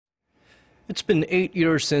It's been 8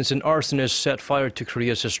 years since an arsonist set fire to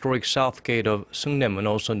Korea's historic south gate of Sungnyemun,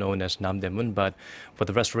 also known as Namdaemun, but with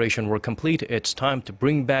the restoration work complete, it's time to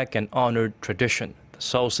bring back an honored tradition. The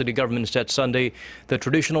Seoul city government said Sunday the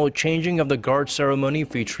traditional changing of the guard ceremony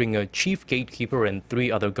featuring a chief gatekeeper and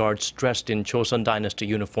 3 other guards dressed in Joseon Dynasty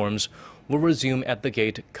uniforms will resume at the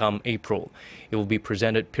gate come April. It will be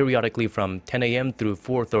presented periodically from 10 a.m. through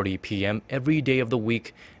 4:30 p.m. every day of the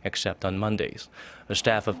week except on Mondays. A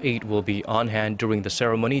staff of 8 will be on hand during the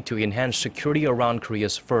ceremony to enhance security around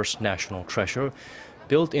Korea's first national treasure.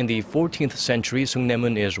 Built in the 14th century,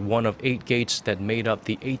 Sungnyemun is one of 8 gates that made up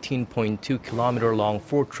the 18.2-kilometer-long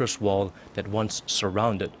fortress wall that once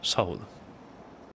surrounded Seoul.